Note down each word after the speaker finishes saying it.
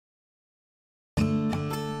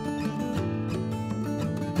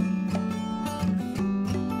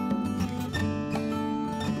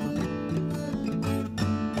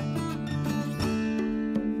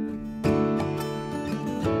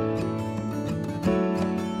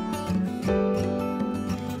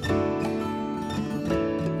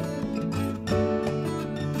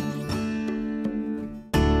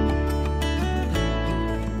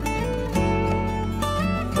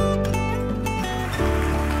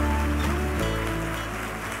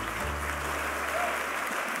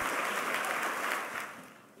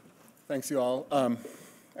Thanks, you all.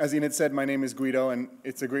 As Ian had said, my name is Guido, and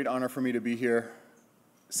it's a great honor for me to be here,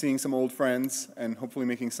 seeing some old friends and hopefully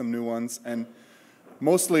making some new ones, and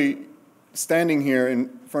mostly standing here in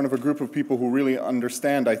front of a group of people who really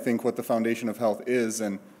understand, I think, what the foundation of health is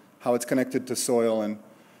and how it's connected to soil and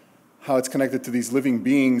how it's connected to these living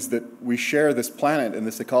beings that we share this planet and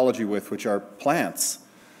this ecology with, which are plants,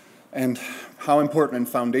 and how important and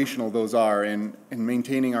foundational those are in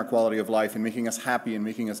maintaining our quality of life and making us happy and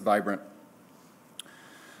making us vibrant.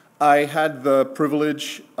 I had the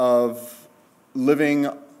privilege of living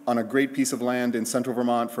on a great piece of land in central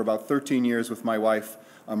Vermont for about 13 years with my wife,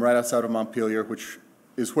 right outside of Montpelier, which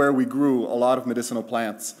is where we grew a lot of medicinal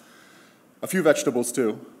plants, a few vegetables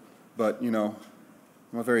too, but you know,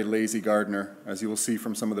 I'm a very lazy gardener, as you will see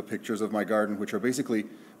from some of the pictures of my garden, which are basically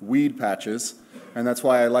weed patches, and that's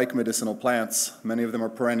why I like medicinal plants. Many of them are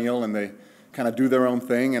perennial and they kind of do their own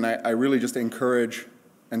thing, and I really just encourage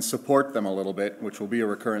and support them a little bit, which will be a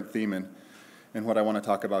recurrent theme in what I want to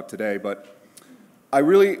talk about today. But I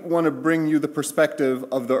really want to bring you the perspective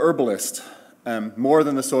of the herbalist, more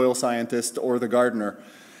than the soil scientist or the gardener.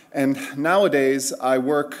 And nowadays, I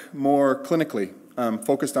work more clinically,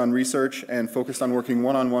 focused on research and focused on working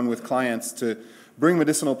one-on-one with clients to bring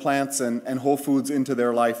medicinal plants and whole foods into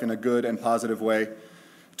their life in a good and positive way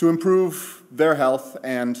to improve their health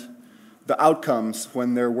and the outcomes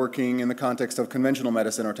when they're working in the context of conventional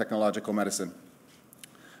medicine or technological medicine.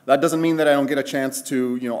 That doesn't mean that I don't get a chance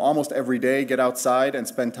to, almost every day get outside and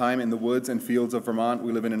spend time in the woods and fields of Vermont.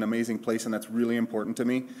 We live in an amazing place, and that's really important to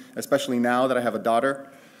me, especially now that I have a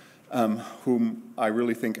daughter whom I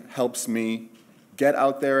really think helps me get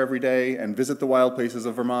out there every day and visit the wild places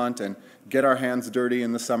of Vermont and get our hands dirty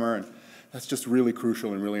in the summer. And that's just really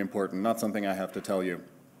crucial and really important, not something I have to tell you.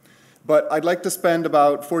 But I'd like to spend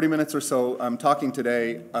about 40 minutes or so talking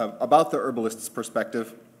today about the herbalist's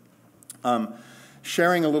perspective,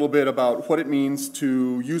 sharing a little bit about what it means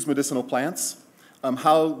to use medicinal plants,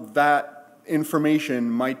 how that information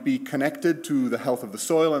might be connected to the health of the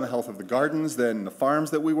soil and the health of the gardens, then the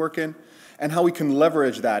farms that we work in, and how we can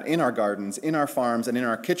leverage that in our gardens, in our farms, and in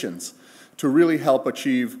our kitchens to really help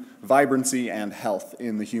achieve vibrancy and health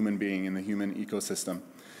in the human being, in the human ecosystem.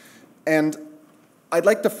 And I'd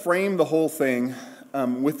like to frame the whole thing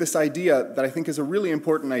with this idea that I think is a really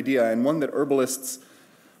important idea and one that herbalists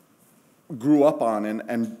grew up on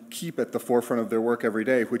and keep at the forefront of their work every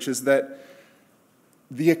day, which is that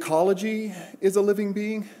the ecology is a living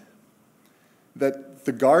being, that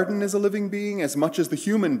the garden is a living being as much as the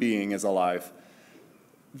human being is alive,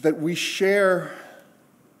 that we share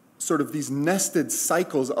sort of these nested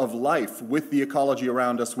cycles of life with the ecology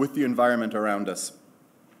around us, with the environment around us.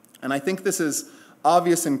 And I think this is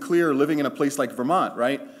obvious and clear living in a place like Vermont,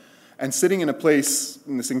 right? And sitting in a place,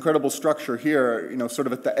 in this incredible structure here, sort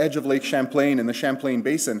of at the edge of Lake Champlain in the Champlain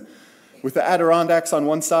Basin, with the Adirondacks on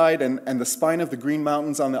one side and the spine of the Green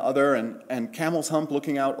Mountains on the other, and Camel's Hump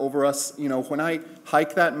looking out over us. When I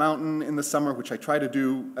hike that mountain in the summer, which I try to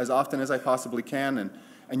do as often as I possibly can,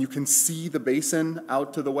 and you can see the basin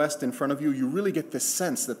out to the west in front of you, you really get this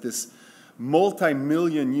sense that this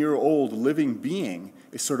multi-million-year-old living being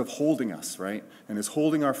is sort of holding us, right? And is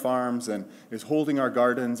holding our farms, and is holding our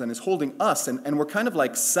gardens, and is holding us, and we're kind of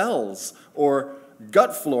like cells or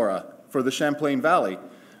gut flora for the Champlain Valley,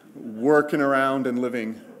 working around and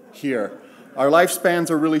living here. Our lifespans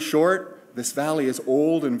are really short. This valley is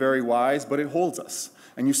old and very wise, but it holds us.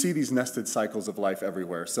 And you see these nested cycles of life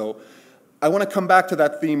everywhere. So I want to come back to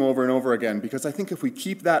that theme over and over again, because I think if we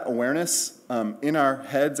keep that awareness in our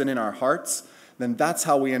heads and in our hearts, then that's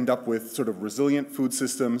how we end up with sort of resilient food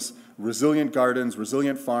systems, resilient gardens,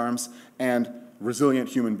 resilient farms, and resilient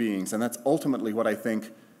human beings. And that's ultimately what I think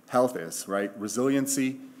health is, right?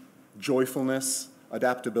 Resiliency, joyfulness,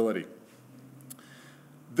 adaptability.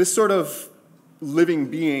 This sort of living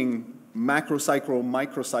being, macrocycle,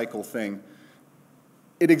 microcycle thing,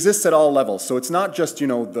 it exists at all levels. So it's not just,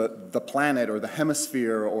 the planet or the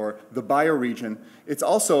hemisphere or the bioregion. It's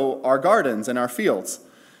also our gardens and our fields.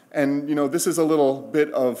 And, this is a little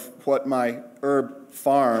bit of what my herb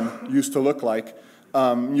farm used to look like.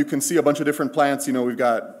 You can see a bunch of different plants. We've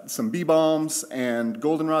got some bee balms and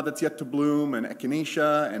goldenrod that's yet to bloom, and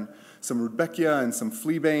echinacea, and some rudbeckia, and some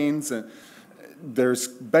fleabanes. And there's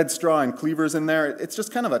bedstraw and cleavers in there. It's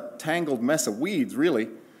just kind of a tangled mess of weeds, really.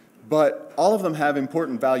 But all of them have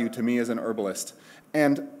important value to me as an herbalist.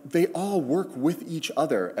 And they all work with each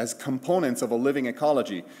other as components of a living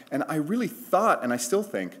ecology. And I really thought, and I still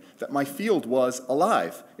think, that my field was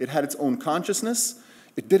alive. It had its own consciousness.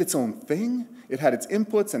 It did its own thing. It had its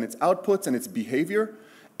inputs and its outputs and its behavior.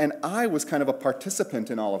 And I was kind of a participant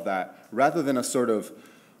in all of that, rather than a sort of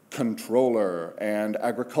controller and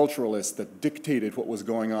agriculturalist that dictated what was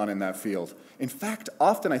going on in that field. In fact,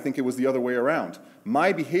 often I think it was the other way around.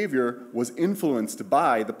 My behavior was influenced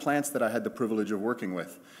by the plants that I had the privilege of working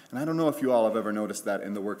with. And I don't know if you all have ever noticed that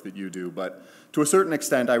in the work that you do, but to a certain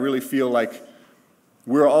extent, I really feel like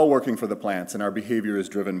we're all working for the plants and our behavior is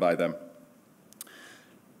driven by them.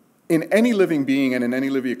 In any living being and in any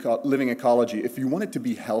living ecology, if you want it to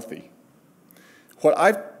be healthy, what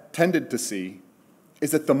I've tended to see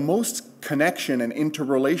is that the most connection and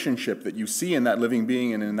interrelationship that you see in that living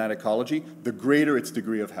being and in that ecology, the greater its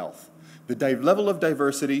degree of health. The level of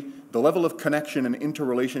diversity, the level of connection and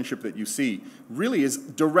interrelationship that you see really is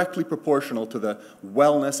directly proportional to the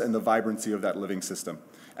wellness and the vibrancy of that living system.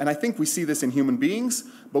 And I think we see this in human beings,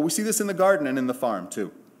 but we see this in the garden and in the farm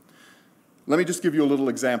too. Let me just give you a little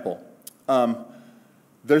example.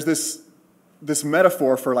 There's this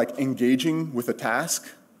metaphor for like engaging with a task,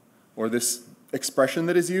 or this expression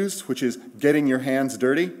that is used, which is getting your hands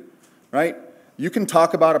dirty, right? You can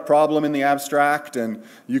talk about a problem in the abstract and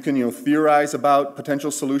you can theorize about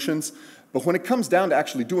potential solutions, but when it comes down to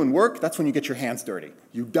actually doing work, that's when you get your hands dirty.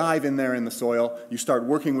 You dive in there in the soil, you start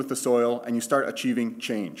working with the soil, and you start achieving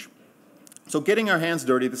change. So getting our hands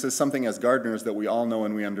dirty, this is something as gardeners that we all know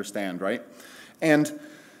and we understand, right? And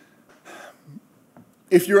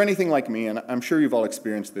if you're anything like me, and I'm sure you've all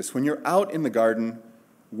experienced this, when you're out in the garden,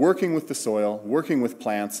 working with the soil, working with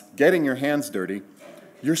plants, getting your hands dirty,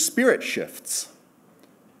 your spirit shifts.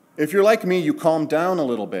 If you're like me, you calm down a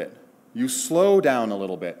little bit. You slow down a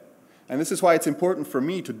little bit. And this is why it's important for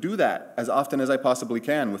me to do that as often as I possibly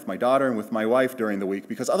can with my daughter and with my wife during the week,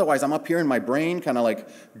 because otherwise I'm up here in my brain kind of like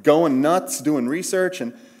going nuts, doing research,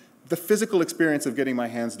 and the physical experience of getting my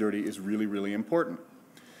hands dirty is really, really important.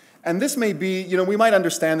 And this may be, we might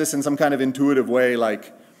understand this in some kind of intuitive way,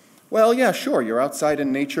 like, well, yeah, sure, you're outside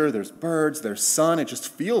in nature, there's birds, there's sun, it just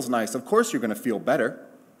feels nice. Of course you're going to feel better.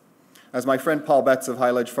 As my friend Paul Betts of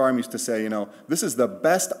High Ledge Farm used to say, this is the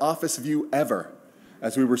best office view ever,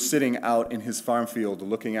 as we were sitting out in his farm field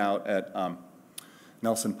looking out at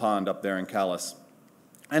Nelson Pond up there in Calais.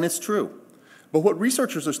 And it's true. But what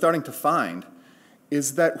researchers are starting to find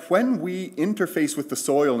is that when we interface with the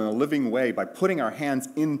soil in a living way by putting our hands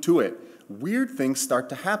into it, weird things start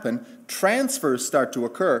to happen, transfers start to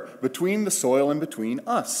occur between the soil and between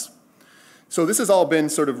us. So this has all been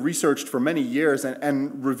sort of researched for many years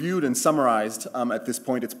and reviewed and summarized at this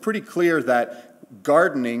point. It's pretty clear that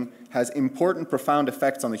gardening has important, profound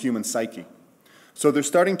effects on the human psyche. So they're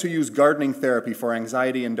starting to use gardening therapy for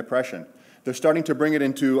anxiety and depression. They're starting to bring it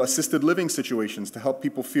into assisted living situations to help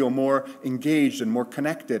people feel more engaged and more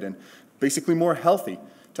connected and basically more healthy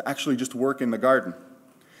to actually just work in the garden.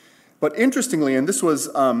 But interestingly, and this was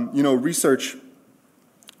research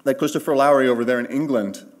that Christopher Lowry over there in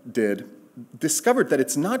England discovered that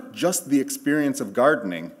it's not just the experience of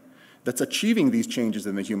gardening that's achieving these changes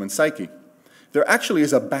in the human psyche. There actually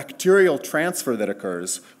is a bacterial transfer that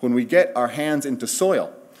occurs when we get our hands into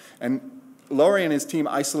soil. And Lowry and his team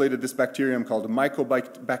isolated this bacterium called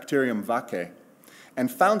Mycobacterium vaccae and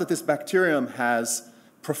found that this bacterium has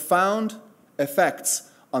profound effects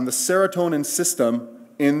on the serotonin system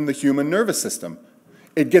in the human nervous system.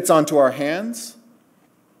 It gets onto our hands,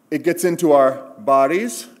 it gets into our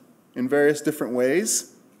bodies in various different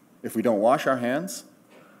ways if we don't wash our hands,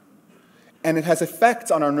 and it has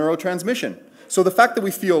effects on our neurotransmission. So the fact that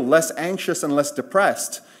we feel less anxious and less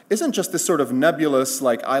depressed isn't just this sort of nebulous,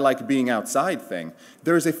 like, I like being outside thing.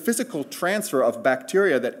 There is a physical transfer of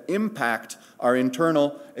bacteria that impact our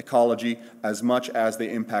internal ecology as much as they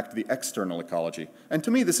impact the external ecology. And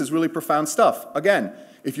to me, this is really profound stuff. Again,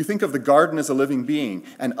 if you think of the garden as a living being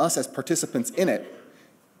and us as participants in it,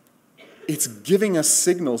 it's giving us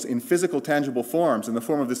signals in physical, tangible forms in the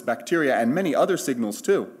form of this bacteria and many other signals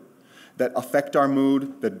too, that affect our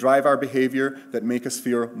mood, that drive our behavior, that make us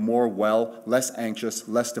feel more well, less anxious,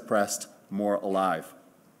 less depressed, more alive.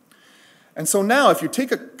 And so now, if you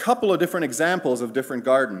take a couple of different examples of different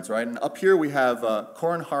gardens, right? And up here we have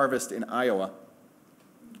corn harvest in Iowa.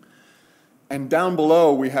 And down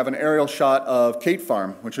below we have an aerial shot of Kate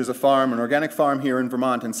Farm, which is a farm, an organic farm here in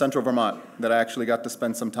Vermont, in central Vermont, that I actually got to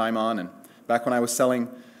spend some time on. And back when I was selling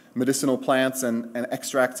medicinal plants and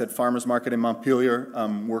extracts at Farmers Market in Montpelier,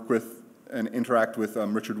 work with and interact with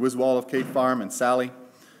Richard Wiswall of Kate Farm and Sally.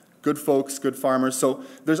 Good folks, good farmers. So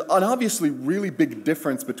there's an obviously really big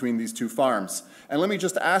difference between these two farms. And let me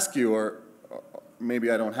just ask you, or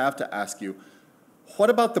maybe I don't have to ask you, what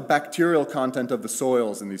about the bacterial content of the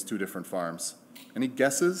soils in these two different farms? Any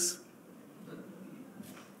guesses?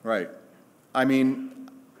 Right. I mean,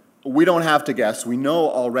 we don't have to guess. We know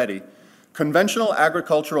already. Conventional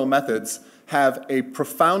agricultural methods have a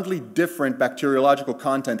profoundly different bacteriological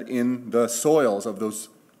content in the soils of those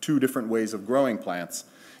two different ways of growing plants.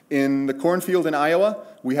 In the cornfield in Iowa,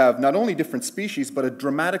 we have not only different species, but a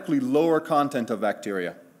dramatically lower content of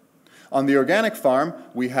bacteria. On the organic farm,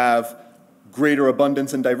 we have greater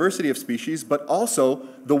abundance and diversity of species, but also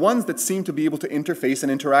the ones that seem to be able to interface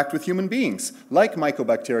and interact with human beings, like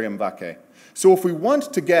Mycobacterium vaccae. So if we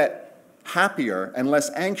want to get happier and less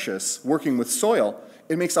anxious working with soil,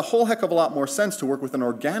 it makes a whole heck of a lot more sense to work with an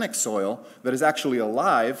organic soil that is actually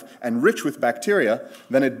alive and rich with bacteria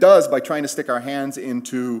than it does by trying to stick our hands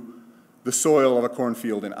into the soil of a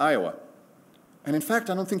cornfield in Iowa. And in fact,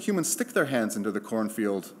 I don't think humans stick their hands into the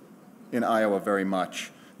cornfield in Iowa very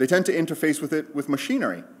much. They tend to interface with it with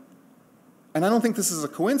machinery. And I don't think this is a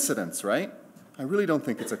coincidence, right? I really don't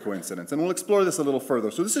think it's a coincidence. And we'll explore this a little further.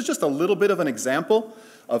 So this is just a little bit of an example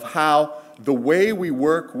of how the way we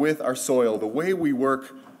work with our soil, the way we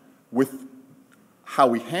work with how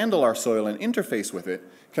we handle our soil and interface with it,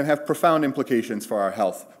 can have profound implications for our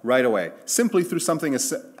health right away, simply through something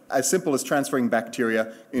as simple as transferring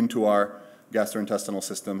bacteria into our gastrointestinal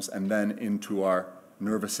systems and then into our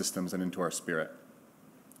nervous systems and into our spirit.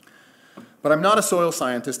 But I'm not a soil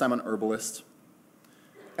scientist, I'm an herbalist.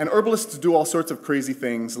 And herbalists do all sorts of crazy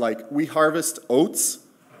things, like we harvest oats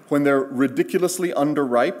when they're ridiculously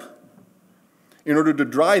underripe in order to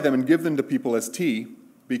dry them and give them to people as tea,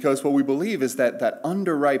 because what we believe is that that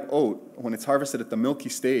underripe oat, when it's harvested at the milky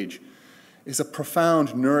stage, is a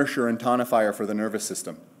profound nourisher and tonifier for the nervous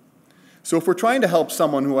system. So if we're trying to help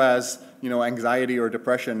someone who has, anxiety or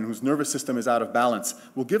depression, whose nervous system is out of balance,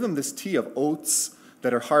 we'll give them this tea of oats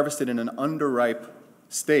that are harvested in an underripe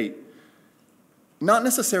state, not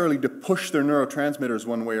necessarily to push their neurotransmitters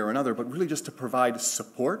one way or another, but really just to provide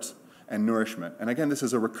support and nourishment. And again, this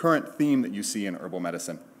is a recurrent theme that you see in herbal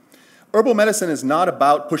medicine. Herbal medicine is not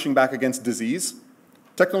about pushing back against disease.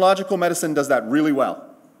 Technological medicine does that really well.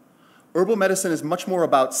 Herbal medicine is much more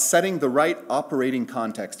about setting the right operating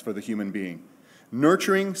context for the human being,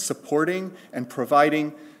 nurturing, supporting, and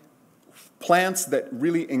providing plants that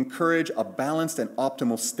really encourage a balanced and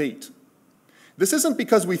optimal state. This isn't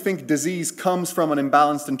because we think disease comes from an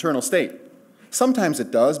imbalanced internal state. Sometimes it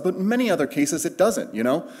does, but in many other cases it doesn't,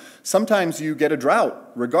 Sometimes you get a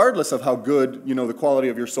drought, regardless of how good, the quality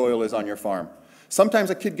of your soil is on your farm. Sometimes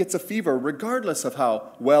a kid gets a fever, regardless of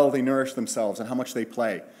how well they nourish themselves and how much they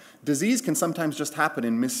play. Disease can sometimes just happen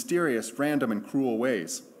in mysterious, random, and cruel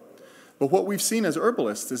ways. But what we've seen as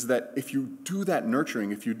herbalists is that if you do that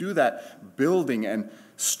nurturing, if you do that building and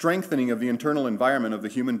strengthening of the internal environment of the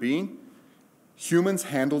human being, humans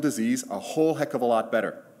handle disease a whole heck of a lot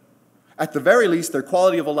better. At the very least, their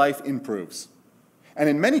quality of life improves. And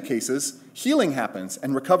in many cases, healing happens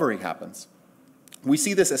and recovery happens. We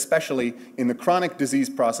see this especially in the chronic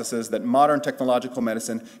disease processes that modern technological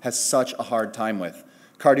medicine has such a hard time with.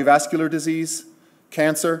 Cardiovascular disease,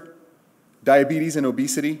 cancer, diabetes and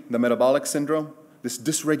obesity, the metabolic syndrome, this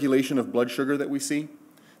dysregulation of blood sugar that we see.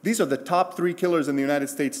 These are the top 3 killers in the United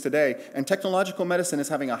States today, and technological medicine is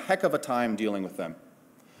having a heck of a time dealing with them.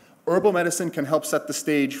 Herbal medicine can help set the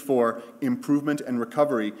stage for improvement and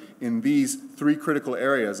recovery in these 3 critical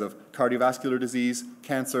areas of cardiovascular disease,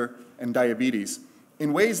 cancer, and diabetes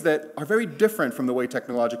in ways that are very different from the way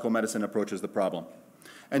technological medicine approaches the problem.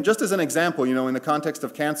 And just as an example, in the context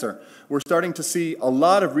of cancer, we're starting to see a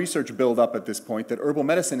lot of research build up at this point that herbal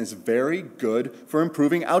medicine is very good for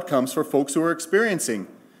improving outcomes for folks who are experiencing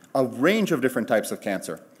a range of different types of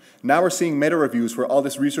cancer. Now we're seeing meta-reviews where all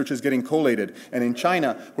this research is getting collated. And in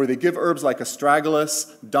China, where they give herbs like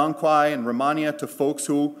astragalus, dongquai, and rehmannia to folks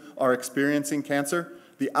who are experiencing cancer,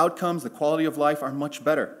 the outcomes, the quality of life are much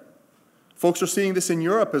better. Folks are seeing this in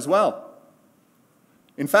Europe as well.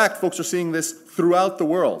 In fact, folks are seeing this throughout the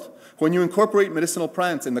world. When you incorporate medicinal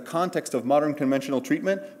plants in the context of modern conventional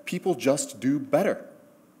treatment, people just do better.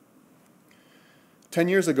 10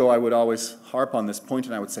 years ago, I would always harp on this point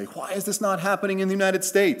and I would say, why is this not happening in the United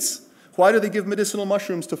States? Why do they give medicinal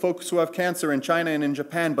mushrooms to folks who have cancer in China and in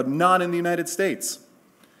Japan, but not in the United States?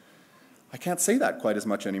 I can't say that quite as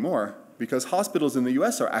much anymore because hospitals in the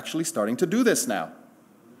US are actually starting to do this now.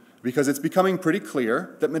 Because it's becoming pretty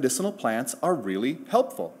clear that medicinal plants are really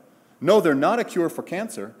helpful. No, they're not a cure for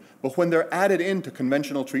cancer, but when they're added into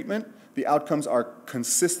conventional treatment, the outcomes are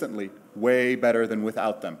consistently way better than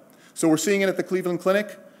without them. So we're seeing it at the Cleveland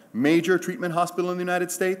Clinic, major treatment hospital in the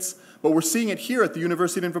United States, but we're seeing it here at the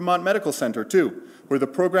University of Vermont Medical Center too, where the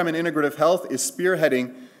program in Integrative Health is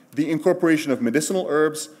spearheading the incorporation of medicinal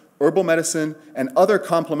herbs, herbal medicine, and other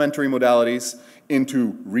complementary modalities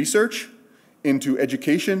into research, into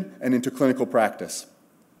education, and into clinical practice.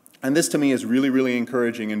 And this to me is really, really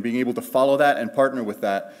encouraging, and being able to follow that and partner with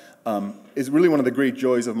that is really one of the great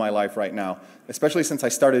joys of my life right now, especially since I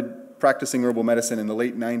started practicing herbal medicine in the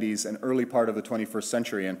late 90s and early part of the 21st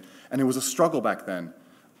century. And it was a struggle back then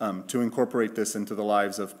to incorporate this into the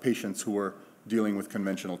lives of patients who were dealing with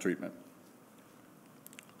conventional treatment.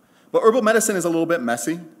 But herbal medicine is a little bit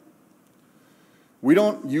messy. We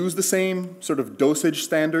don't use the same sort of dosage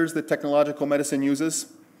standards that technological medicine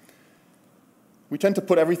uses. We tend to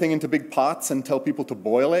put everything into big pots and tell people to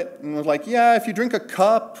boil it. And we're like, yeah, if you drink a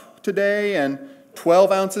cup today and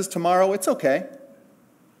 12 ounces tomorrow, it's okay.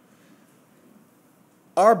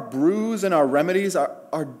 Our brews and our remedies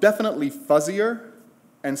are definitely fuzzier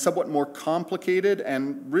and somewhat more complicated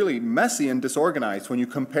and really messy and disorganized when you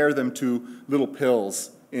compare them to little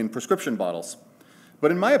pills in prescription bottles.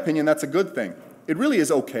 But in my opinion, that's a good thing. It really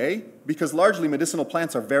is okay, because largely medicinal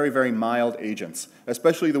plants are very, very mild agents,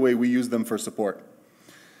 especially the way we use them for support.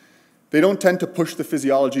 They don't tend to push the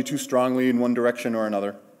physiology too strongly in one direction or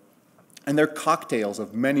another. And they're cocktails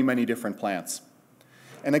of many, many different plants.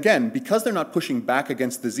 And again, because they're not pushing back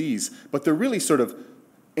against disease, but they're really sort of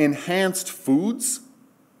enhanced foods,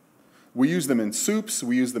 we use them in soups,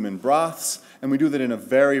 we use them in broths, and we do that in a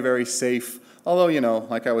very, very safe, although, you know,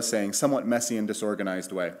 like I was saying, somewhat messy and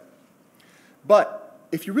disorganized way. But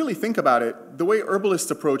if you really think about it, the way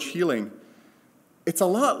herbalists approach healing, it's a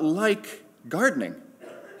lot like gardening.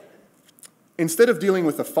 Instead of dealing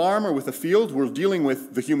with a farm or with a field, we're dealing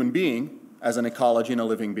with the human being as an ecology and a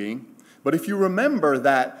living being. But if you remember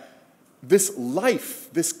that this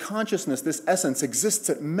life, this consciousness, this essence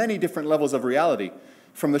exists at many different levels of reality,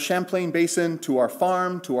 from the Champlain Basin to our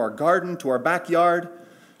farm, to our garden, to our backyard,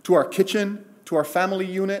 to our kitchen, to our family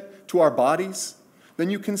unit, to our bodies, then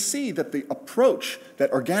you can see that the approach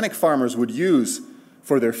that organic farmers would use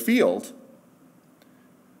for their field,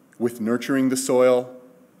 with nurturing the soil,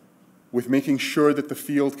 with making sure that the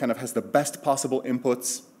field kind of has the best possible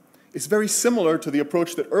inputs, is very similar to the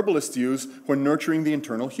approach that herbalists use when nurturing the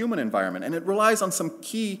internal human environment. And it relies on some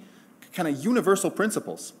key kind of universal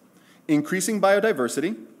principles. Increasing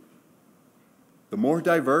biodiversity. The more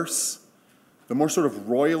diverse, the more sort of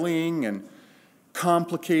roiling and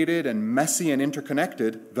complicated and messy and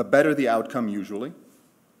interconnected, the better the outcome usually.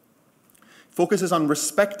 Focuses on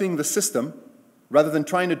respecting the system rather than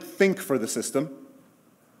trying to think for the system.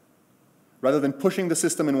 Rather than pushing the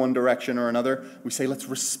system in one direction or another, we say let's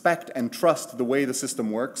respect and trust the way the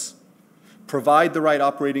system works, provide the right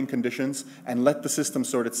operating conditions, and let the system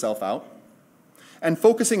sort itself out. And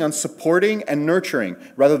focusing on supporting and nurturing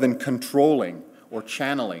rather than controlling or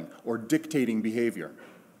channeling or dictating behavior.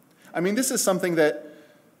 I mean, this is something that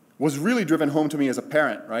was really driven home to me as a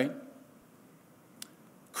parent, right?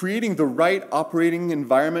 Creating the right operating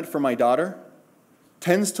environment for my daughter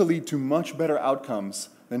tends to lead to much better outcomes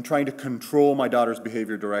than trying to control my daughter's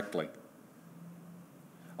behavior directly.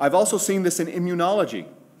 I've also seen this in immunology.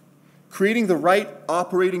 Creating the right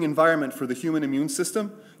operating environment for the human immune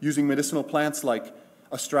system using medicinal plants like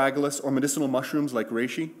astragalus or medicinal mushrooms like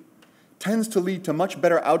reishi tends to lead to much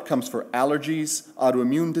better outcomes for allergies,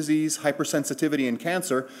 autoimmune disease, hypersensitivity, and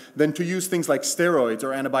cancer than to use things like steroids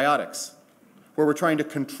or antibiotics, where we're trying to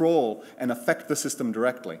control and affect the system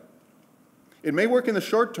directly. It may work in the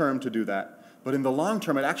short term to do that, but in the long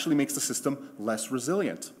term, it actually makes the system less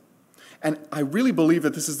resilient. And I really believe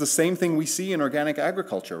that this is the same thing we see in organic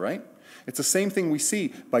agriculture, right? It's the same thing we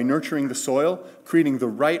see by nurturing the soil, creating the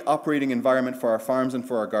right operating environment for our farms and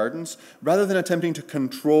for our gardens, rather than attempting to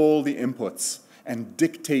control the inputs and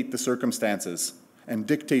dictate the circumstances and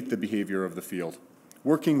dictate the behavior of the field.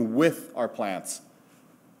 Working with our plants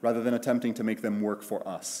rather than attempting to make them work for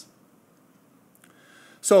us.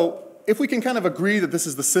 So, if we can kind of agree that this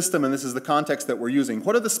is the system and this is the context that we're using,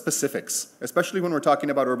 what are the specifics, especially when we're talking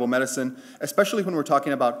about herbal medicine, especially when we're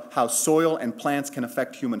talking about how soil and plants can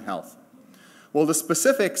affect human health? Well, the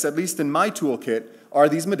specifics, at least in my toolkit, are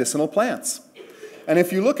these medicinal plants. And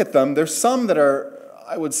if you look at them, there's some that are,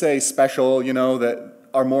 I would say, special, you know, that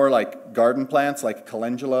are more like garden plants, like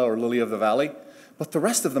calendula or lily of the valley, but the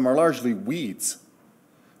rest of them are largely weeds.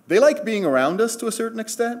 They like being around us to a certain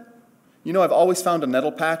extent. You know, I've always found a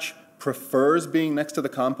nettle patch prefers being next to the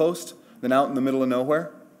compost than out in the middle of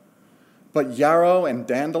nowhere. But yarrow and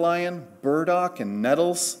dandelion, burdock and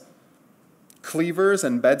nettles, cleavers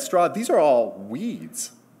and bedstraw, these are all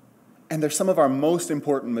weeds. And they're some of our most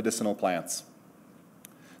important medicinal plants.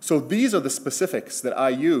 So these are the specifics that I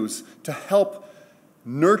use to help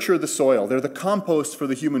nurture the soil. They're the compost for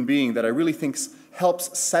the human being that I really think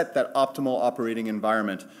helps set that optimal operating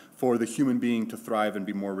environment for the human being to thrive and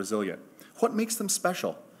be more resilient. What makes them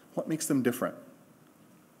special? What makes them different?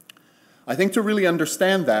 I think to really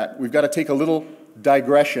understand that, we've got to take a little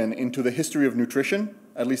digression into the history of nutrition,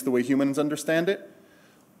 at least the way humans understand it.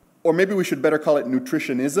 Or maybe we should better call it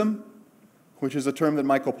nutritionism, which is a term that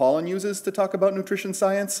Michael Pollan uses to talk about nutrition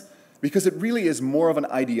science, because it really is more of an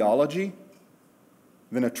ideology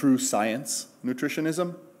than a true science,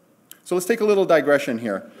 nutritionism. So let's take a little digression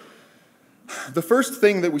here. The first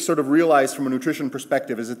thing that we sort of realize from a nutrition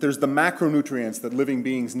perspective is that there's the macronutrients that living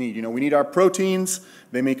beings need. You know, we need our proteins,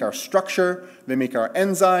 they make our structure, they make our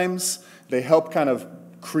enzymes, they help kind of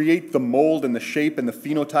create the mold and the shape and the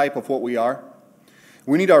phenotype of what we are.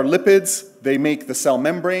 We need our lipids, they make the cell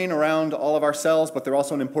membrane around all of our cells, but they're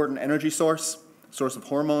also an important energy source of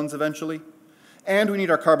hormones eventually. And we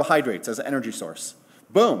need our carbohydrates as an energy source.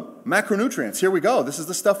 Boom, macronutrients, here we go. This is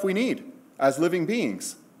the stuff we need as living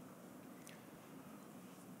beings.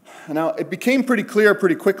 Now, it became pretty clear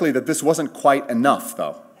pretty quickly that this wasn't quite enough,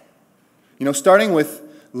 though. You know, starting with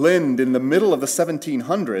Lind in the middle of the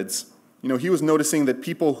 1700s, you know, he was noticing that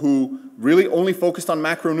people who really only focused on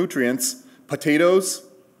macronutrients, potatoes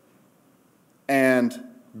and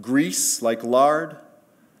grease like lard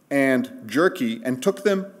and jerky, and took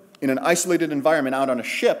them in an isolated environment out on a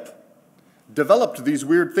ship, developed these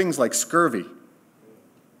weird things like scurvy.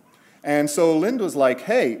 And so Lind was like,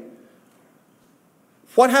 hey,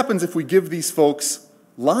 what happens if we give these folks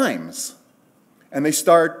limes? And they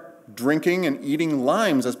start drinking and eating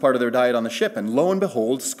limes as part of their diet on the ship, and lo and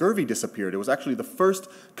behold, scurvy disappeared. It was actually the first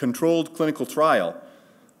controlled clinical trial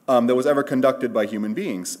that was ever conducted by human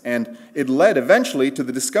beings. And it led eventually to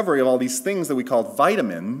the discovery of all these things that we call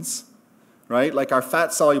vitamins, right? Like our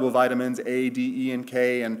fat-soluble vitamins, A, D, E, and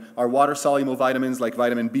K, and our water-soluble vitamins like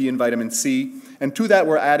vitamin B and vitamin C. And to that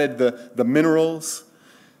were added the minerals,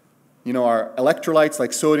 you know, our electrolytes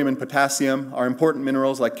like sodium and potassium, our important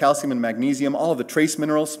minerals like calcium and magnesium, all of the trace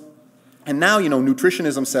minerals. And now, you know,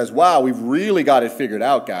 nutritionism says, wow, we've really got it figured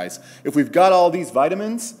out, guys. If we've got all these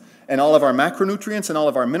vitamins and all of our macronutrients and all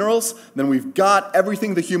of our minerals, then we've got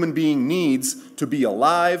everything the human being needs to be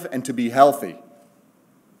alive and to be healthy.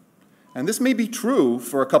 And this may be true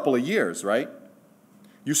for a couple of years, right?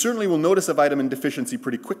 You certainly will notice a vitamin deficiency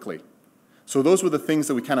pretty quickly. So those were the things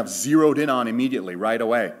that we kind of zeroed in on immediately, right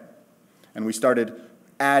away. And we started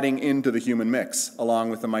adding into the human mix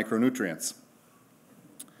along with the micronutrients.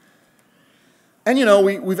 And you know,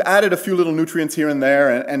 we've added a few little nutrients here and there,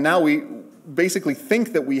 and now we basically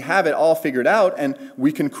think that we have it all figured out, and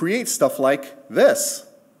we can create stuff like this.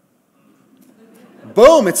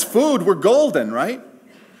 Boom, it's food, we're golden, right?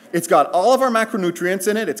 It's got all of our macronutrients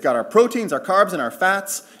in it, it's got our proteins, our carbs, and our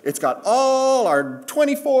fats, it's got all our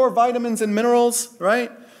 24 vitamins and minerals,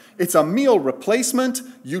 right? It's a meal replacement.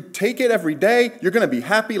 You take it every day. You're going to be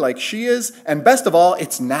happy like she is. And best of all,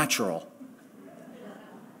 it's natural.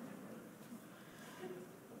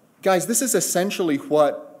 Guys, this is essentially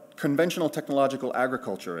what conventional technological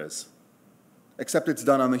agriculture is, except it's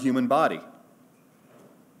done on the human body.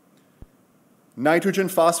 Nitrogen,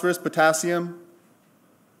 phosphorus, potassium,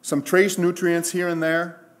 some trace nutrients here and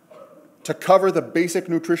there to cover the basic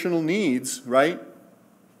nutritional needs, right,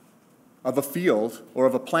 of a field or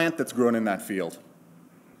of a plant that's grown in that field.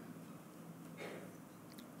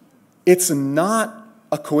 It's not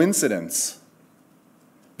a coincidence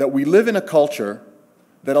that we live in a culture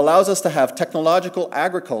that allows us to have technological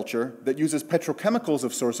agriculture that uses petrochemicals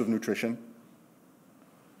as source of nutrition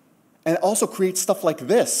and also creates stuff like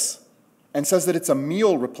this and says that it's a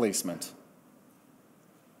meal replacement.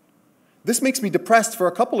 This makes me depressed for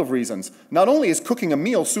a couple of reasons. Not only is cooking a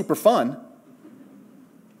meal super fun,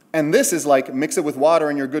 and this is like mix it with water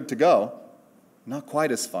and you're good to go. Not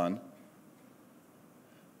quite as fun.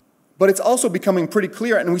 But it's also becoming pretty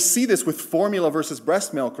clear, and we see this with formula versus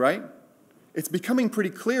breast milk, right? It's becoming pretty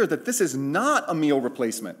clear that this is not a meal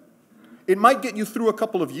replacement. It might get you through a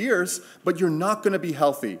couple of years, but you're not going to be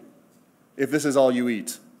healthy if this is all you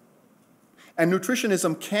eat. And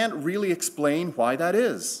nutritionism can't really explain why that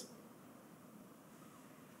is.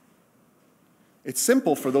 It's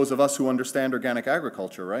simple for those of us who understand organic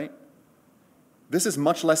agriculture, right? This is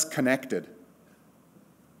much less connected.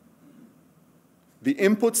 The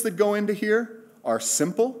inputs that go into here are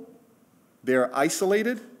simple. They're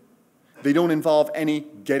isolated. They don't involve any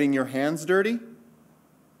getting your hands dirty.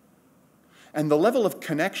 And the level of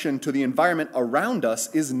connection to the environment around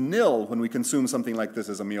us is nil when we consume something like this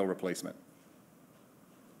as a meal replacement.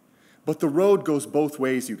 But the road goes both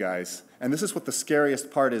ways, you guys. And this is what the scariest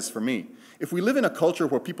part is for me. If we live in a culture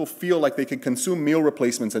where people feel like they can consume meal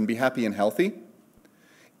replacements and be happy and healthy,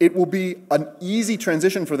 it will be an easy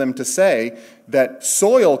transition for them to say that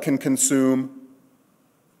soil can consume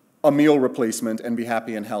a meal replacement and be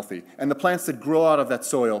happy and healthy. And the plants that grow out of that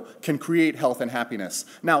soil can create health and happiness.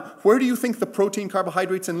 Now, where do you think the protein,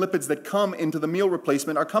 carbohydrates, and lipids that come into the meal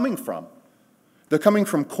replacement are coming from? They're coming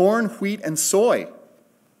from corn, wheat, and soy,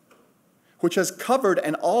 which has covered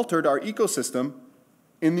and altered our ecosystem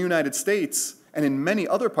in the United States and in many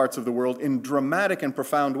other parts of the world in dramatic and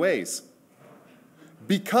profound ways.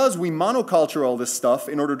 Because we monoculture all this stuff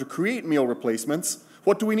in order to create meal replacements,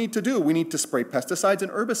 what do we need to do? We need to spray pesticides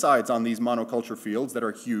and herbicides on these monoculture fields that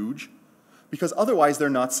are huge, because otherwise they're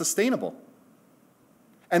not sustainable.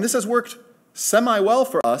 And this has worked semi-well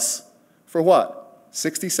for us for what,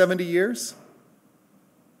 60, 70 years?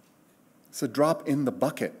 It's a drop in the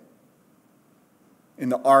bucket in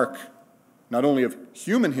the arc, not only of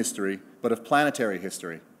human history, but of planetary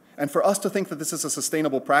history. And for us to think that this is a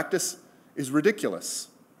sustainable practice is ridiculous.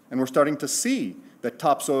 And we're starting to see that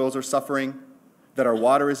topsoils are suffering, that our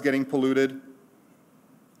water is getting polluted.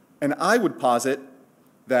 And I would posit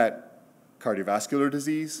that cardiovascular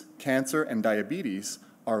disease, cancer, and diabetes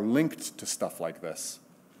are linked to stuff like this.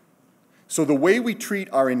 So the way we treat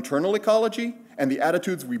our internal ecology and the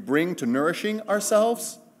attitudes we bring to nourishing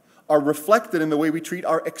ourselves are reflected in the way we treat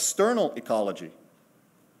our external ecology.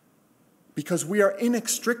 Because we are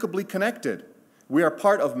inextricably connected. We are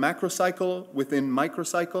part of macrocycle within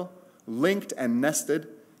microcycle, linked and nested.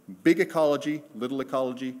 Big ecology, little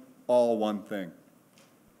ecology, all one thing.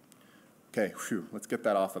 Okay, phew, let's get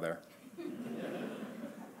that off of there.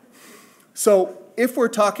 So, if we're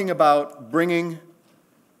talking about bringing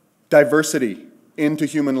diversity into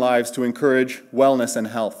human lives to encourage wellness and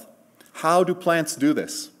health, how do plants do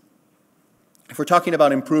this? If we're talking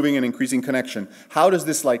about improving and increasing connection, how does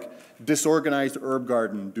this disorganized herb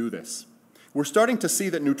garden do this? We're starting to see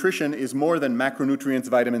that nutrition is more than macronutrients,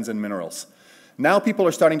 vitamins, and minerals. Now people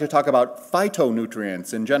are starting to talk about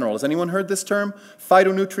phytonutrients in general. Has anyone heard this term?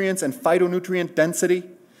 Phytonutrients and phytonutrient density.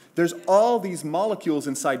 There's all these molecules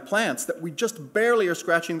inside plants that we just barely are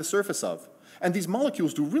scratching the surface of. And these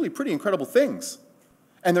molecules do really pretty incredible things.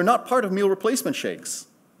 And they're not part of meal replacement shakes.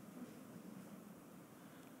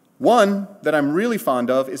 One that I'm really fond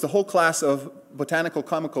of is the whole class of botanical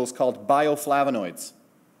chemicals called bioflavonoids.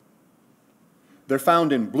 They're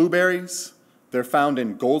found in blueberries. They're found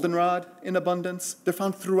in goldenrod in abundance. They're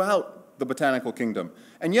found throughout the botanical kingdom.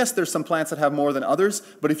 And yes, there's some plants that have more than others,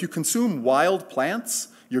 but if you consume wild plants,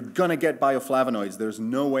 you're gonna get bioflavonoids. There's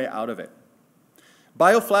no way out of it.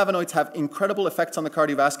 Bioflavonoids have incredible effects on the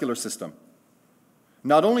cardiovascular system.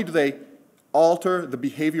 Not only do they alter the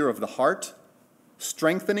behavior of the heart,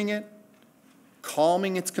 strengthening it,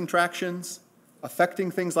 calming its contractions,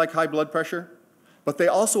 affecting things like high blood pressure, but they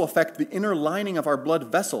also affect the inner lining of our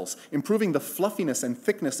blood vessels, improving the fluffiness and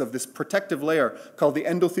thickness of this protective layer called the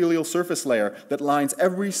endothelial surface layer that lines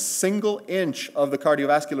every single inch of the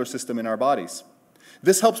cardiovascular system in our bodies.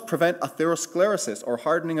 This helps prevent atherosclerosis, or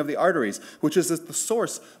hardening of the arteries, which is the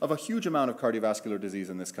source of a huge amount of cardiovascular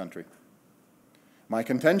disease in this country. My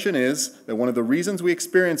contention is that one of the reasons we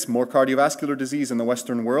experience more cardiovascular disease in the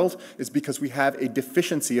Western world is because we have a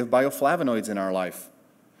deficiency of bioflavonoids in our life.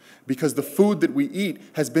 Because the food that we eat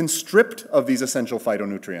has been stripped of these essential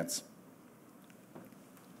phytonutrients.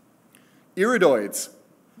 Iridoids,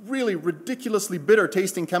 really ridiculously bitter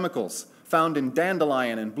tasting chemicals found in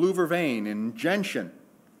dandelion and blue vervain and gentian.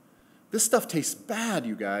 This stuff tastes bad,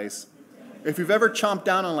 you guys. If you've ever chomped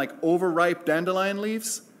down on overripe dandelion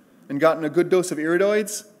leaves and gotten a good dose of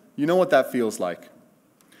iridoids, you know what that feels like.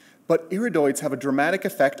 But iridoids have a dramatic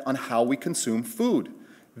effect on how we consume food.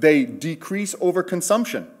 They decrease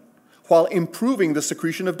overconsumption while improving the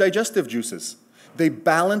secretion of digestive juices. They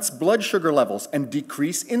balance blood sugar levels and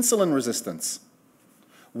decrease insulin resistance.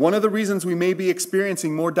 One of the reasons we may be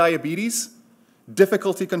experiencing more diabetes,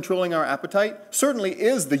 difficulty controlling our appetite, certainly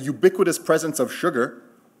is the ubiquitous presence of sugar,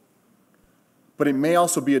 but it may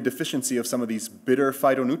also be a deficiency of some of these bitter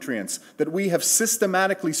phytonutrients that we have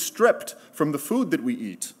systematically stripped from the food that we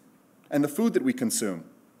eat and the food that we consume.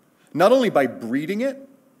 Not only by breeding it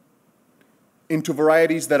into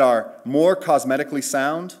varieties that are more cosmetically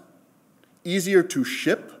sound, easier to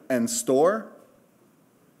ship and store,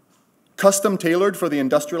 custom-tailored for the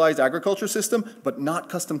industrialized agriculture system, but not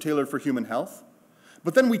custom-tailored for human health.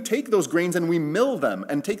 But then we take those grains and we mill them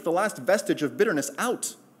and take the last vestige of bitterness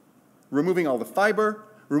out, removing all the fiber,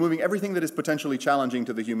 removing everything that is potentially challenging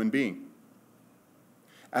to the human being.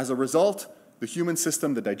 As a result, the human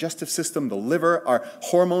system, the digestive system, the liver, our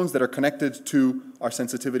hormones that are connected to our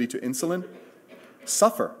sensitivity to insulin,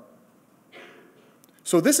 suffer.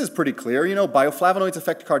 So this is pretty clear. Bioflavonoids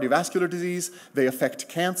affect cardiovascular disease. They affect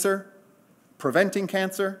cancer, preventing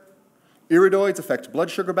cancer. Iridoids affect blood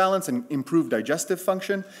sugar balance and improve digestive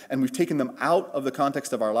function, and we've taken them out of the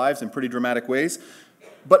context of our lives in pretty dramatic ways.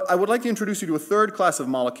 But I would like to introduce you to a third class of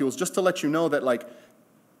molecules just to let you know that, like,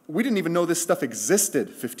 we didn't even know this stuff existed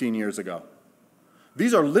 15 years ago.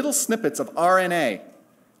 These are little snippets of RNA,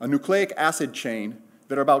 a nucleic acid chain,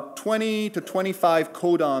 that are about 20 to 25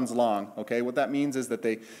 codons long, okay? What that means is that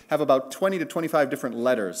they have about 20 to 25 different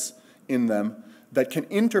letters in them that can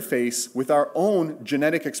interface with our own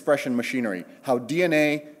genetic expression machinery. How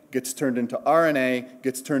DNA gets turned into RNA,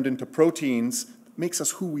 gets turned into proteins, makes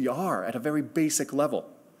us who we are at a very basic level.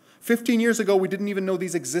 15 years ago, we didn't even know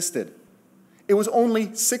these existed. It was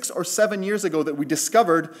only 6 or 7 years ago that we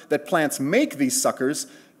discovered that plants make these suckers,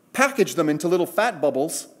 package them into little fat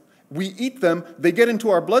bubbles, we eat them, they get into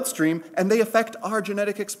our bloodstream, and they affect our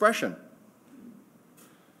genetic expression.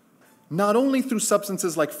 Not only through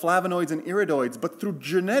substances like flavonoids and iridoids, but through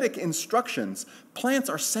genetic instructions, plants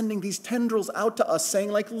are sending these tendrils out to us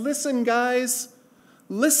saying, like, listen, guys,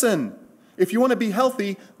 listen. If you want to be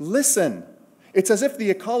healthy, listen. It's as if the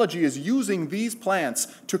ecology is using these plants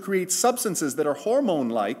to create substances that are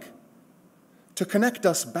hormone-like to connect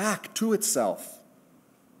us back to itself.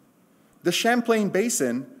 The Champlain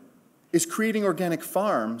Basin is creating organic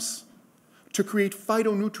farms to create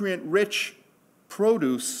phytonutrient-rich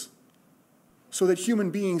produce so that human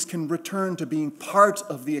beings can return to being part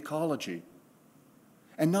of the ecology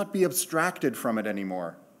and not be abstracted from it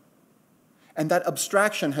anymore. And that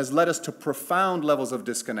abstraction has led us to profound levels of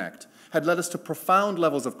disconnect, had led us to profound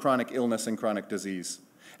levels of chronic illness and chronic disease.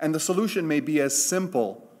 And the solution may be as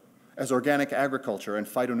simple as organic agriculture and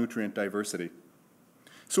phytonutrient diversity.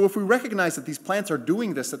 So if we recognize that these plants are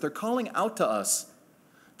doing this, that they're calling out to us,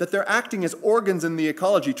 that they're acting as organs in the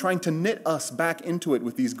ecology, trying to knit us back into it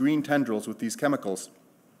with these green tendrils, with these chemicals,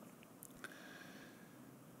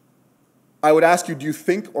 I would ask you, do you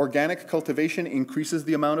think organic cultivation increases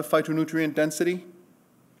the amount of phytonutrient density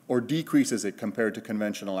or decreases it compared to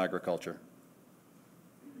conventional agriculture?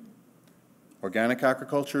 Organic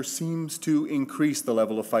agriculture seems to increase the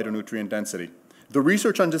level of phytonutrient density. The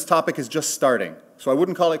research on this topic is just starting, so I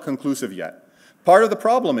wouldn't call it conclusive yet. Part of the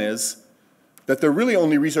problem is that they're really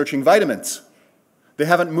only researching vitamins. They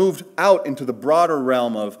haven't moved out into the broader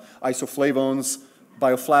realm of isoflavones,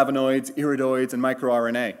 bioflavonoids, iridoids, and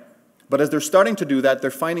microRNA. But as they're starting to do that,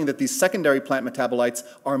 they're finding that these secondary plant metabolites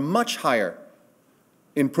are much higher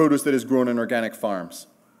in produce that is grown in organic farms.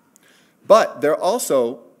 But they're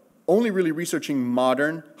also only really researching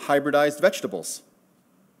modern hybridized vegetables.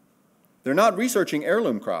 They're not researching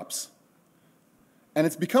heirloom crops. And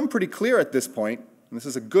it's become pretty clear at this point, and this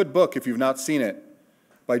is a good book if you've not seen it,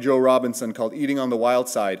 by Jo Robinson called Eating on the Wild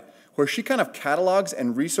Side, where she kind of catalogs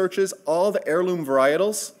and researches all the heirloom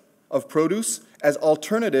varietals of produce as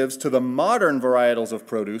alternatives to the modern varietals of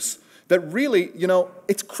produce that really, you know,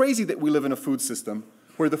 it's crazy that we live in a food system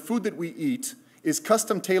where the food that we eat is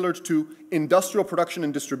custom tailored to industrial production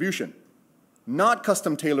and distribution, not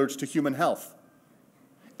custom tailored to human health.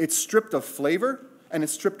 It's stripped of flavor and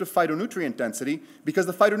it's stripped of phytonutrient density because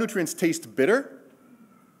the phytonutrients taste bitter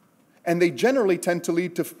and they generally tend to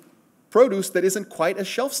lead to produce that isn't quite as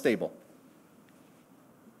shelf stable.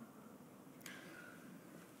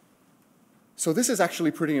 So this is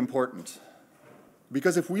actually pretty important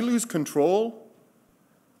because if we lose control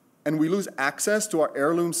and we lose access to our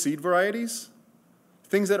heirloom seed varieties,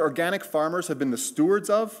 things that organic farmers have been the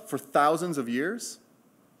stewards of for thousands of years,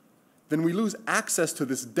 then we lose access to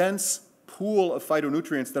this dense pool of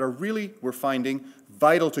phytonutrients that are really, we're finding,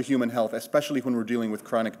 vital to human health, especially when we're dealing with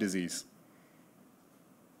chronic disease.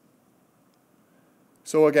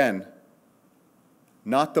 So again,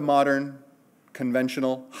 not the modern,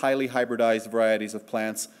 conventional, highly hybridized varieties of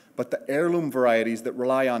plants, but the heirloom varieties that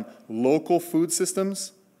rely on local food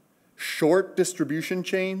systems, short distribution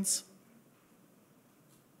chains,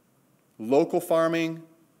 local farming,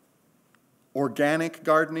 organic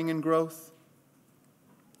gardening and growth.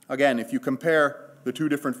 Again, if you compare the two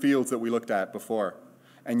different fields that we looked at before,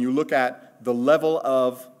 and you look at the level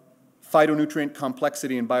of phytonutrient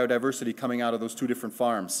complexity and biodiversity coming out of those two different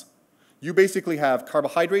farms, you basically have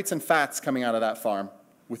carbohydrates and fats coming out of that farm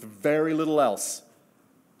with very little else.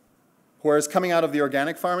 Whereas coming out of the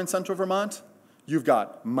organic farm in central Vermont, you've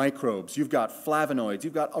got microbes, you've got flavonoids,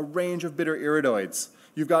 you've got a range of bitter iridoids,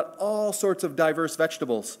 you've got all sorts of diverse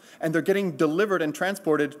vegetables, and they're getting delivered and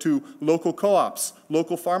transported to local co-ops,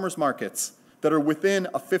 local farmers markets that are within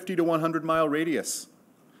a 50 to 100 mile radius.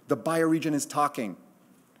 The bioregion is talking.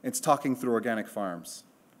 It's talking through organic farms.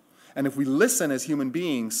 And if we listen as human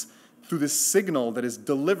beings through this signal that is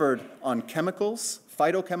delivered on chemicals,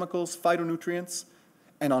 phytochemicals, phytonutrients,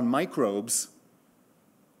 and on microbes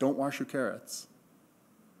Don't wash your carrots.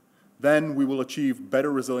 Then we will achieve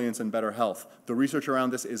better resilience and better health. The research around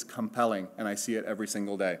this is compelling, and I see it every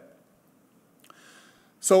single day.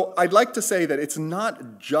 So I'd like to say that it's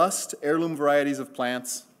not just heirloom varieties of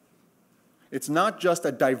plants. It's not just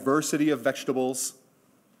a diversity of vegetables.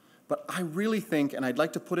 But I really think, and I'd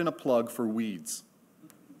like to put in a plug for weeds.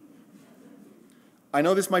 I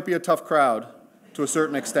know this might be a tough crowd to a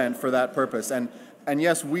certain extent for that purpose, and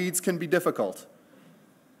yes, weeds can be difficult.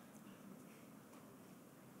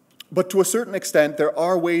 But to a certain extent, there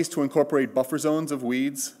are ways to incorporate buffer zones of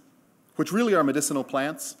weeds, which really are medicinal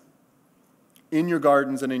plants, in your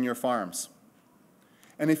gardens and in your farms.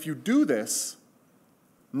 And if you do this,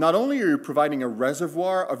 not only are you providing a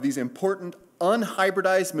reservoir of these important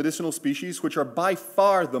unhybridized medicinal species, which are by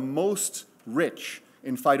far the most rich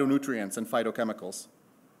in phytonutrients and phytochemicals,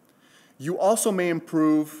 you also may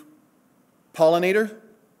improve pollinator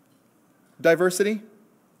diversity,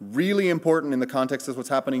 really important in the context of what's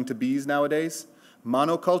happening to bees nowadays,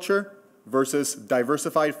 monoculture versus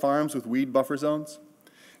diversified farms with weed buffer zones.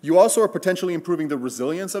 You also are potentially improving the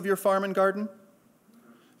resilience of your farm and garden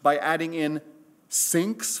by adding in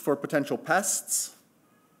sinks for potential pests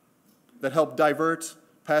that help divert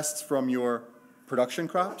pests from your production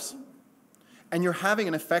crops. And you're having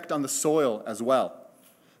an effect on the soil as well.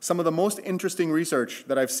 Some of the most interesting research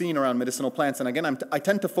that I've seen around medicinal plants, and again, I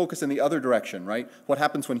tend to focus in the other direction, right? What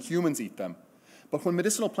happens when humans eat them. But when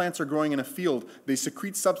medicinal plants are growing in a field, they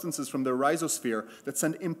secrete substances from their rhizosphere that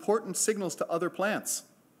send important signals to other plants.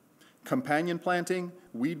 Companion planting,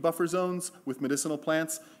 weed buffer zones with medicinal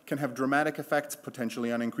plants can have dramatic effects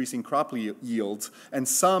potentially on increasing crop yields, and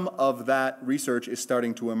some of that research is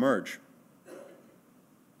starting to emerge.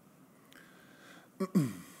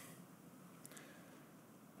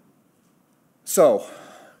 So,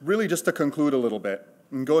 really just to conclude a little bit,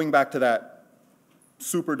 and going back to that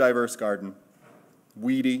super diverse garden,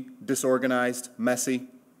 weedy, disorganized, messy.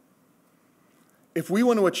 If we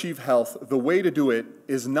want to achieve health, the way to do it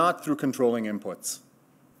is not through controlling inputs.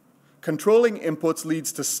 Controlling inputs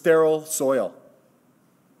leads to sterile soil.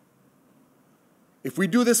 If we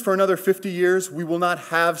do this for another 50 years, we will not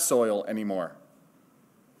have soil anymore.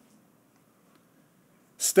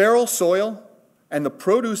 Sterile soil and the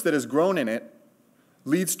produce that is grown in it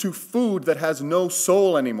leads to food that has no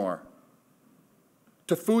soul anymore,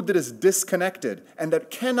 to food that is disconnected and that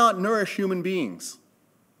cannot nourish human beings.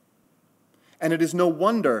 And it is no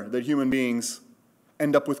wonder that human beings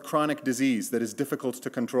end up with chronic disease that is difficult to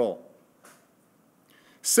control.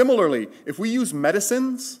 Similarly, if we use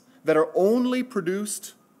medicines that are only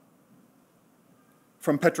produced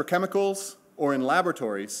from petrochemicals or in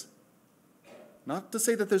laboratories, not to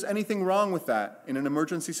say that there's anything wrong with that in an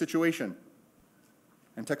emergency situation.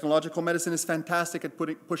 And technological medicine is fantastic at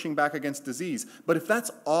pushing back against disease. But if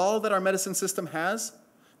that's all that our medicine system has,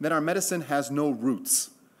 then our medicine has no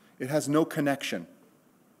roots. It has no connection.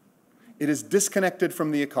 It is disconnected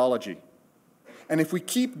from the ecology. And if we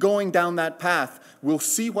keep going down that path, we'll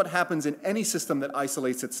see what happens in any system that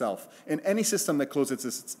isolates itself, in any system that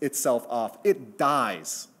closes itself off. It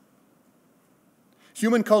dies.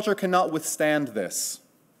 Human culture cannot withstand this.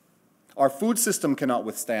 Our food system cannot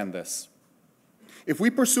withstand this. If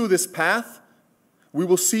we pursue this path, we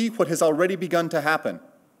will see what has already begun to happen.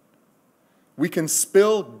 We can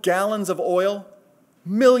spill gallons of oil,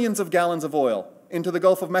 millions of gallons of oil, into the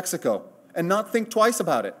Gulf of Mexico and not think twice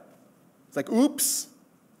about it. It's like, oops,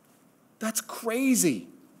 that's crazy.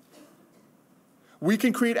 We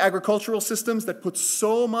can create agricultural systems that put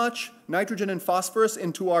so much nitrogen and phosphorus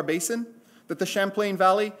into our basin that the Champlain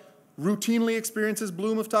Valley routinely experiences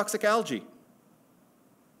bloom of toxic algae.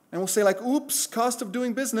 And we'll say like, oops, cost of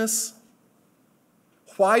doing business.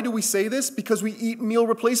 Why do we say this? Because we eat meal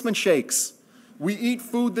replacement shakes. We eat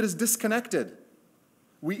food that is disconnected.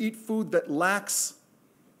 We eat food that lacks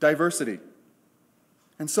diversity.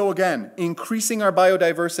 And so again, increasing our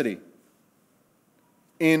biodiversity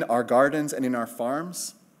in our gardens and in our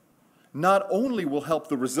farms not only will help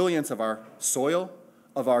the resilience of our soil,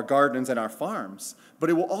 of our gardens and our farms, but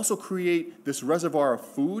it will also create this reservoir of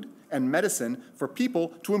food and medicine for people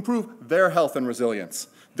to improve their health and resilience.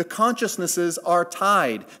 The consciousnesses are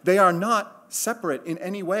tied. They are not separate in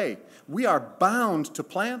any way. We are bound to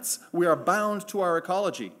plants. We are bound to our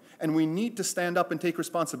ecology. And we need to stand up and take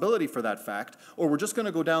responsibility for that fact, or we're just going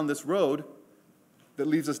to go down this road that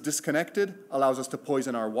leaves us disconnected, allows us to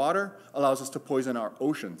poison our water, allows us to poison our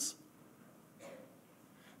oceans.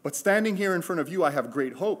 But standing here in front of you, I have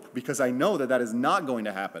great hope because I know that that is not going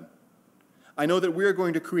to happen. I know that we are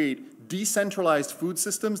going to create decentralized food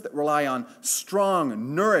systems that rely on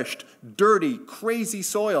strong, nourished, dirty, crazy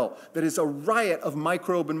soil that is a riot of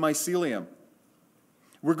microbe and mycelium.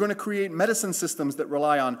 We're going to create medicine systems that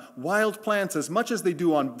rely on wild plants as much as they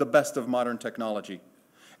do on the best of modern technology.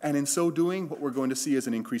 And in so doing, what we're going to see is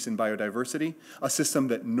an increase in biodiversity, a system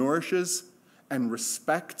that nourishes and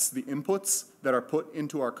respects the inputs that are put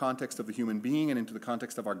into our context of the human being and into the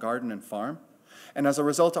context of our garden and farm. And as a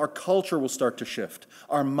result, our culture will start to shift.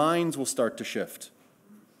 Our minds will start to shift.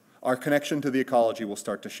 Our connection to the ecology will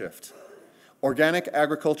start to shift. Organic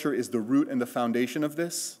agriculture is the root and the foundation of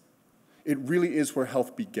this. It really is where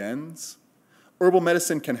health begins. Herbal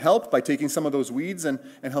medicine can help by taking some of those weeds and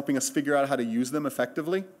helping us figure out how to use them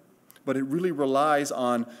effectively. But it really relies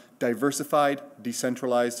on diversified,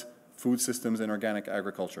 decentralized food systems and organic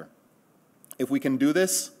agriculture. If we can do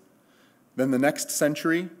this, then the next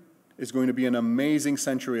century is going to be an amazing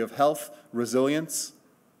century of health, resilience,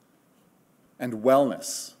 and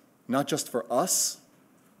wellness, not just for us,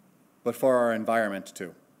 but for our environment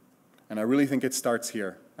too. And I really think it starts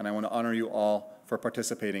here, and I want to honor you all for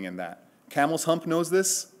participating in that. Camel's Hump knows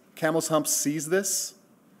this. Camel's Hump sees this.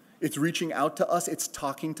 It's reaching out to us. It's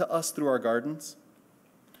talking to us through our gardens.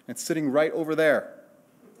 It's sitting right over there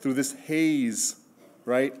through this haze,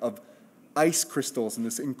 right, of ice crystals in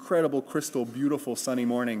this incredible crystal, beautiful sunny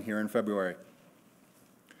morning here in February.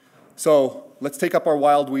 So let's take up our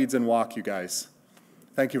wild weeds and walk, you guys.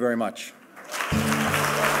 Thank you very much.